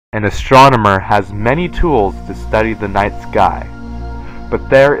An astronomer has many tools to study the night sky, but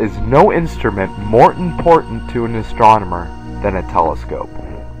there is no instrument more important to an astronomer than a telescope.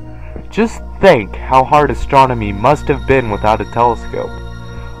 Just think how hard astronomy must have been without a telescope.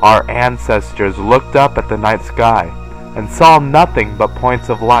 Our ancestors looked up at the night sky and saw nothing but points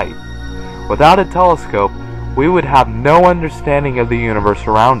of light. Without a telescope, we would have no understanding of the universe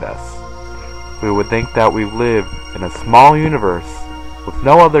around us. We would think that we live in a small universe with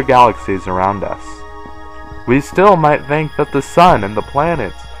no other galaxies around us. We still might think that the sun and the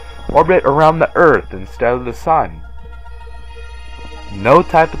planets orbit around the Earth instead of the sun. No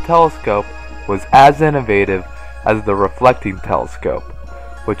type of telescope was as innovative as the reflecting telescope,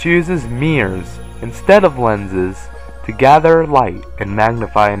 which uses mirrors instead of lenses to gather light and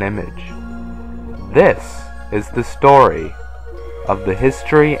magnify an image. This is the story of the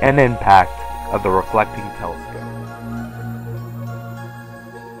history and impact of the reflecting telescope.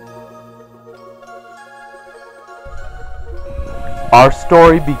 Our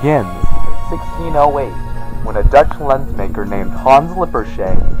story begins in 1608 when a Dutch lensmaker named Hans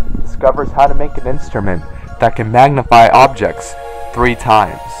Lippershey discovers how to make an instrument that can magnify objects 3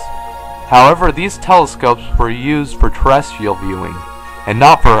 times. However, these telescopes were used for terrestrial viewing and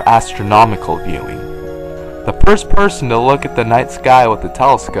not for astronomical viewing. The first person to look at the night sky with a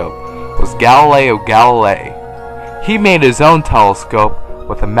telescope was Galileo Galilei. He made his own telescope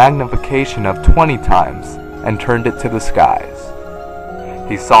with a magnification of 20 times and turned it to the skies.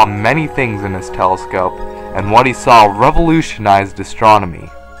 He saw many things in his telescope, and what he saw revolutionized astronomy.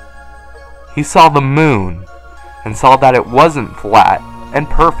 He saw the moon, and saw that it wasn't flat and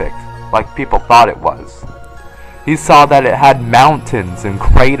perfect like people thought it was. He saw that it had mountains and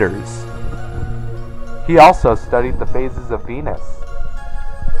craters. He also studied the phases of Venus,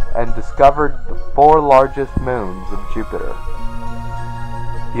 and discovered the 4 largest moons of Jupiter.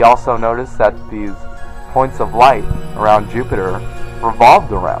 He also noticed that these points of light around Jupiter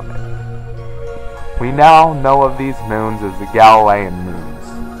revolved around it. We now know of these moons as the Galilean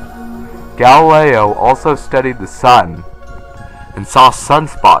moons. Galileo also studied the sun and saw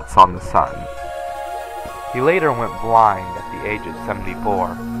sunspots on the sun. He later went blind at the age of 74,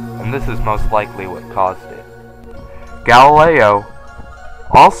 and this is most likely what caused it. Galileo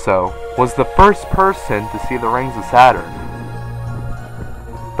also was the first person to see the rings of Saturn,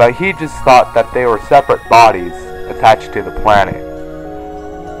 but he just thought that they were separate bodies attached to the planet.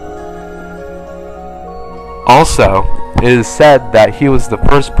 Also, it is said that he was the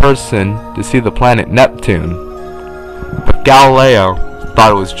first person to see the planet Neptune, but Galileo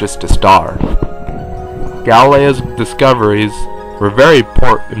thought it was just a star. Galileo's discoveries were very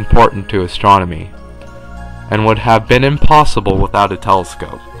important to astronomy, and would have been impossible without a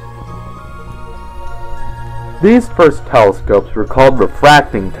telescope. These first telescopes were called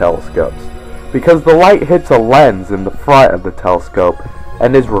refracting telescopes because the light hits a lens in the front of the telescope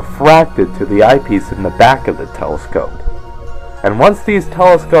and is refracted to the eyepiece in the back of the telescope. And once these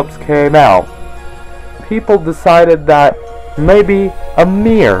telescopes came out, people decided that maybe a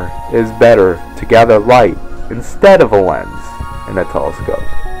mirror is better to gather light instead of a lens in a telescope.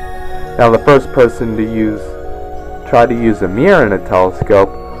 Now the first person to try to use a mirror in a telescope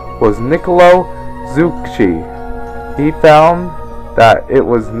was Niccolo Zucchi. He found that it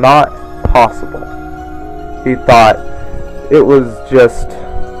was not possible. He thought it was just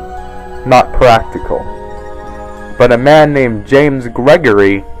not practical. But a man named James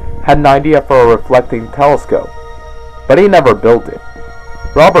Gregory had an idea for a reflecting telescope, but he never built it.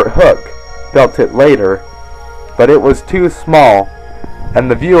 Robert Hooke built it later, but it was too small, and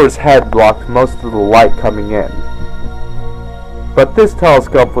the viewer's head blocked most of the light coming in. But this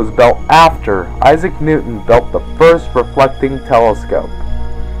telescope was built after Isaac Newton built the first reflecting telescope.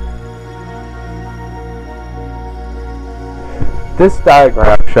 This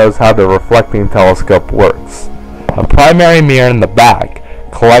diagram shows how the reflecting telescope works. A primary mirror in the back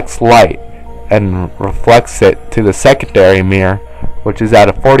collects light and reflects it to the secondary mirror, which is at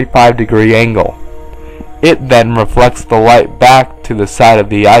a 45-degree angle. It then reflects the light back to the side of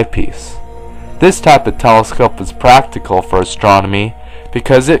the eyepiece. This type of telescope is practical for astronomy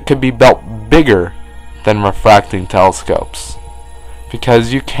because it could be built bigger than refracting telescopes,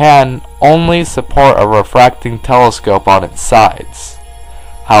 because you can only support a refracting telescope on its sides.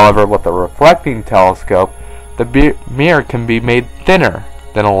 However, with a reflecting telescope, the mirror can be made thinner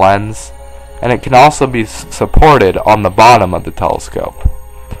than a lens, and it can also be supported on the bottom of the telescope.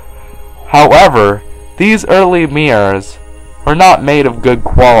 However, these early mirrors were not made of good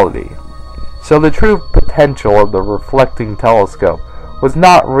quality, so the true potential of the reflecting telescope was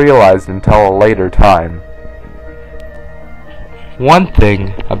not realized until a later time. One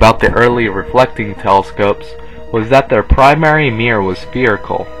thing about the early reflecting telescopes was that their primary mirror was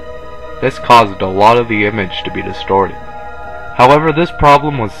spherical. This caused a lot of the image to be distorted. However, this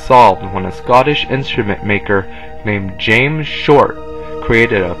problem was solved when a Scottish instrument maker named James Short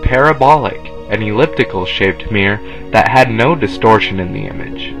created a parabolic and elliptical shaped mirror that had no distortion in the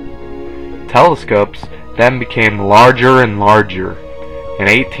image. Telescopes then became larger and larger. In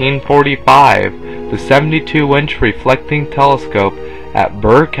 1845, the 72-inch reflecting telescope at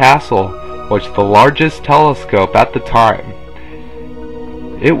Birr Castle was the largest telescope at the time.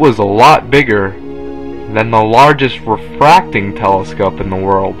 It was a lot bigger than the largest refracting telescope in the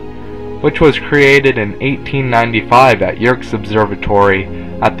world, which was created in 1895 at Yerkes Observatory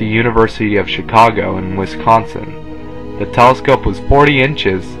at the University of Chicago in Wisconsin. The telescope was 40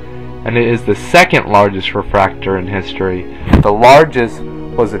 inches, and it is the second largest refractor in history. The largest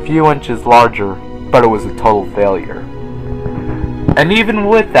was a few inches larger, but it was a total failure. And even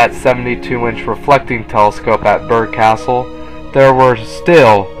with that 72-inch reflecting telescope at Birr Castle, there were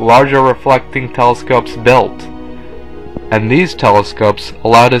still larger reflecting telescopes built. And these telescopes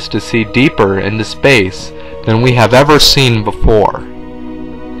allowed us to see deeper into space than we have ever seen before.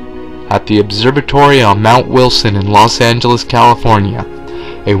 At the observatory on Mount Wilson in Los Angeles, California,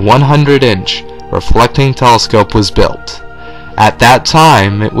 a 100-inch reflecting telescope was built. At that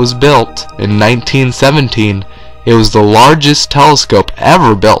time it was built, in 1917, it was the largest telescope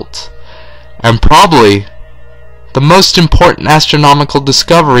ever built. And probably the most important astronomical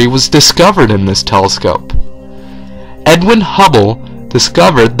discovery was discovered in this telescope. Edwin Hubble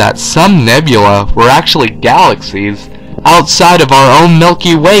discovered that some nebula were actually galaxies outside of our own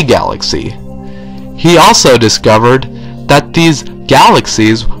Milky Way galaxy. He also discovered that these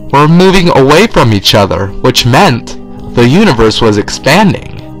galaxies were moving away from each other, which meant the universe was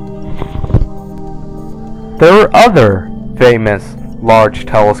expanding. There were other famous large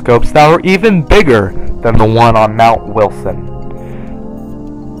telescopes that were even bigger than the one on Mount Wilson,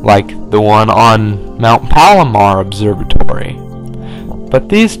 like the one on Mount Palomar Observatory. But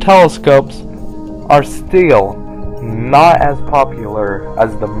these telescopes are still not as popular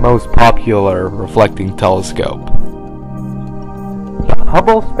as the most popular reflecting telescope. The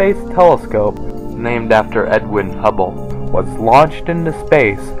Hubble Space Telescope, named after Edwin Hubble, was launched into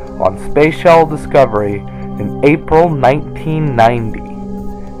space on Space Shuttle Discovery in April 1990.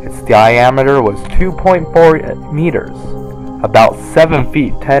 Its diameter was 2.4 meters, about 7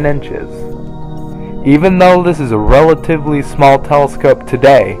 feet 10 inches. Even though this is a relatively small telescope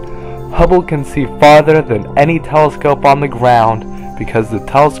today, Hubble can see farther than any telescope on the ground because the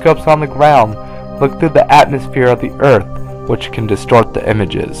telescopes on the ground look through the atmosphere of the Earth, which can distort the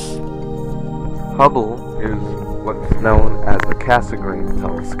images. Hubble is what's known as a Cassegrain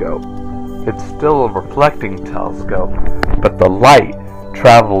telescope. It's still a reflecting telescope, but the light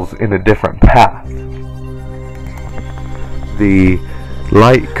travels in a different path. The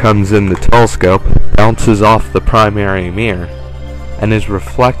light comes in the telescope, bounces off the primary mirror, and is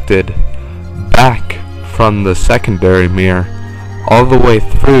reflected back from the secondary mirror all the way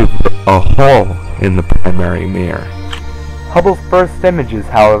through a hole in the primary mirror. Hubble's first images,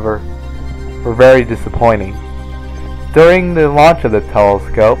 however, were very disappointing. During the launch of the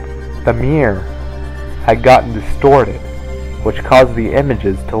telescope, the mirror had gotten distorted, which caused the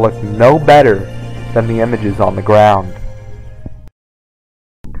images to look no better than the images on the ground.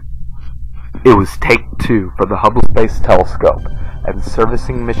 It was take 2 for the Hubble Space Telescope, and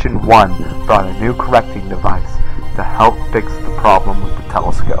Servicing Mission 1 brought a new correcting device to help fix the problem with the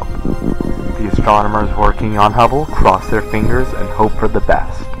telescope. The astronomers working on Hubble crossed their fingers and hoped for the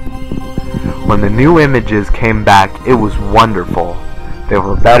best. When the new images came back, it was wonderful. They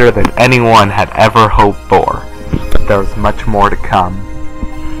were better than anyone had ever hoped for, but there was much more to come.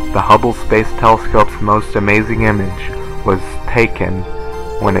 The Hubble Space Telescope's most amazing image was taken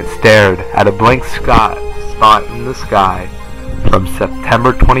when it stared at a blank spot in the sky from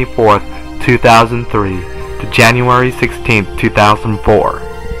September 24th, 2003 to January 16th, 2004.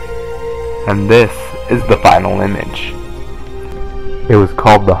 And this is the final image. It was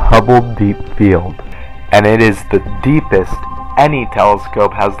called the Hubble Deep Field, and it is the deepest any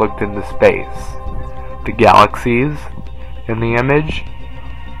telescope has looked into space. The galaxies in the image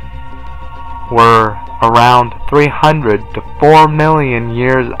were around 300 to 4 million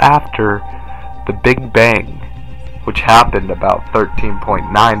years after the Big Bang, which happened about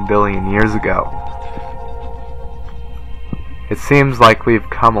 13.9 billion years ago. It seems like we've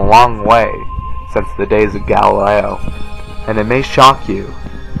come a long way since the days of Galileo, and it may shock you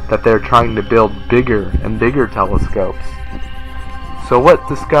that they're trying to build bigger and bigger telescopes. So what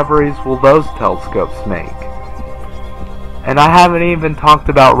discoveries will those telescopes make? And I haven't even talked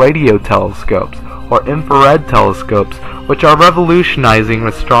about radio telescopes or infrared telescopes, which are revolutionizing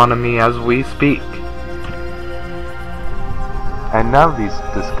astronomy as we speak. And none of these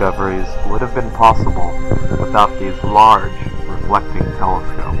discoveries would have been possible without these large reflecting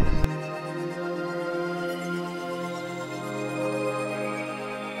telescopes.